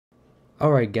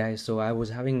Alright guys, so I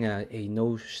was having a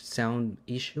no sound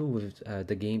issue with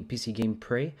the game PC game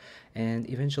Prey, and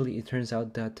eventually it turns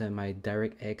out that my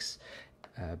DirectX,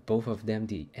 both of them,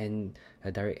 the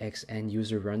DirectX end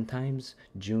user runtimes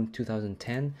June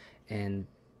 2010 and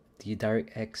the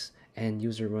DirectX end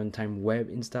user runtime web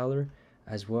installer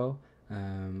as well,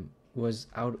 was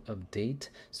out of date.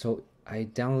 So I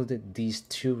downloaded these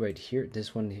two right here.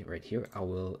 This one right here, I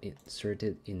will insert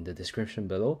it in the description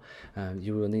below.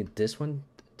 You will need this one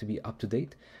to be up to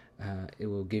date. It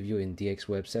will give you in DX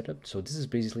web setup. So this is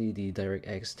basically the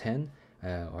DirectX 10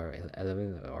 or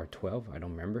 11 or 12, I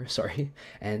don't remember, sorry.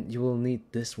 And you will need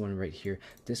this one right here.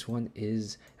 This one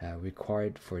is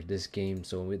required for this game,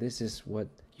 so this is what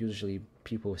usually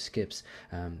people skips.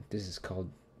 This is called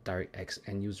DirectX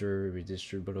end user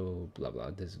redistributable blah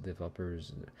blah, this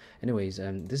developers. Anyways,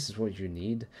 this is what you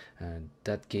need.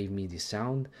 That gave me the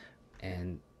sound,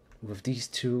 and with these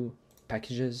two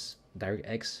packages,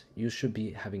 DirectX, you should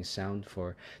be having sound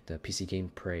for the PC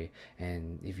game Prey.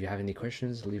 And if you have any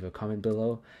questions, leave a comment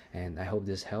below, and I hope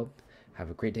this helped. Have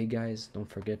a great day guys. Don't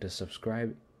forget to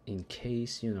subscribe in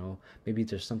case, you know, maybe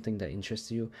there's something that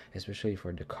interests you, especially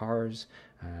for the cars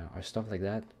or stuff like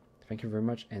that. Thank you very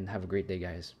much and have a great day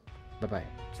guys. Bye bye.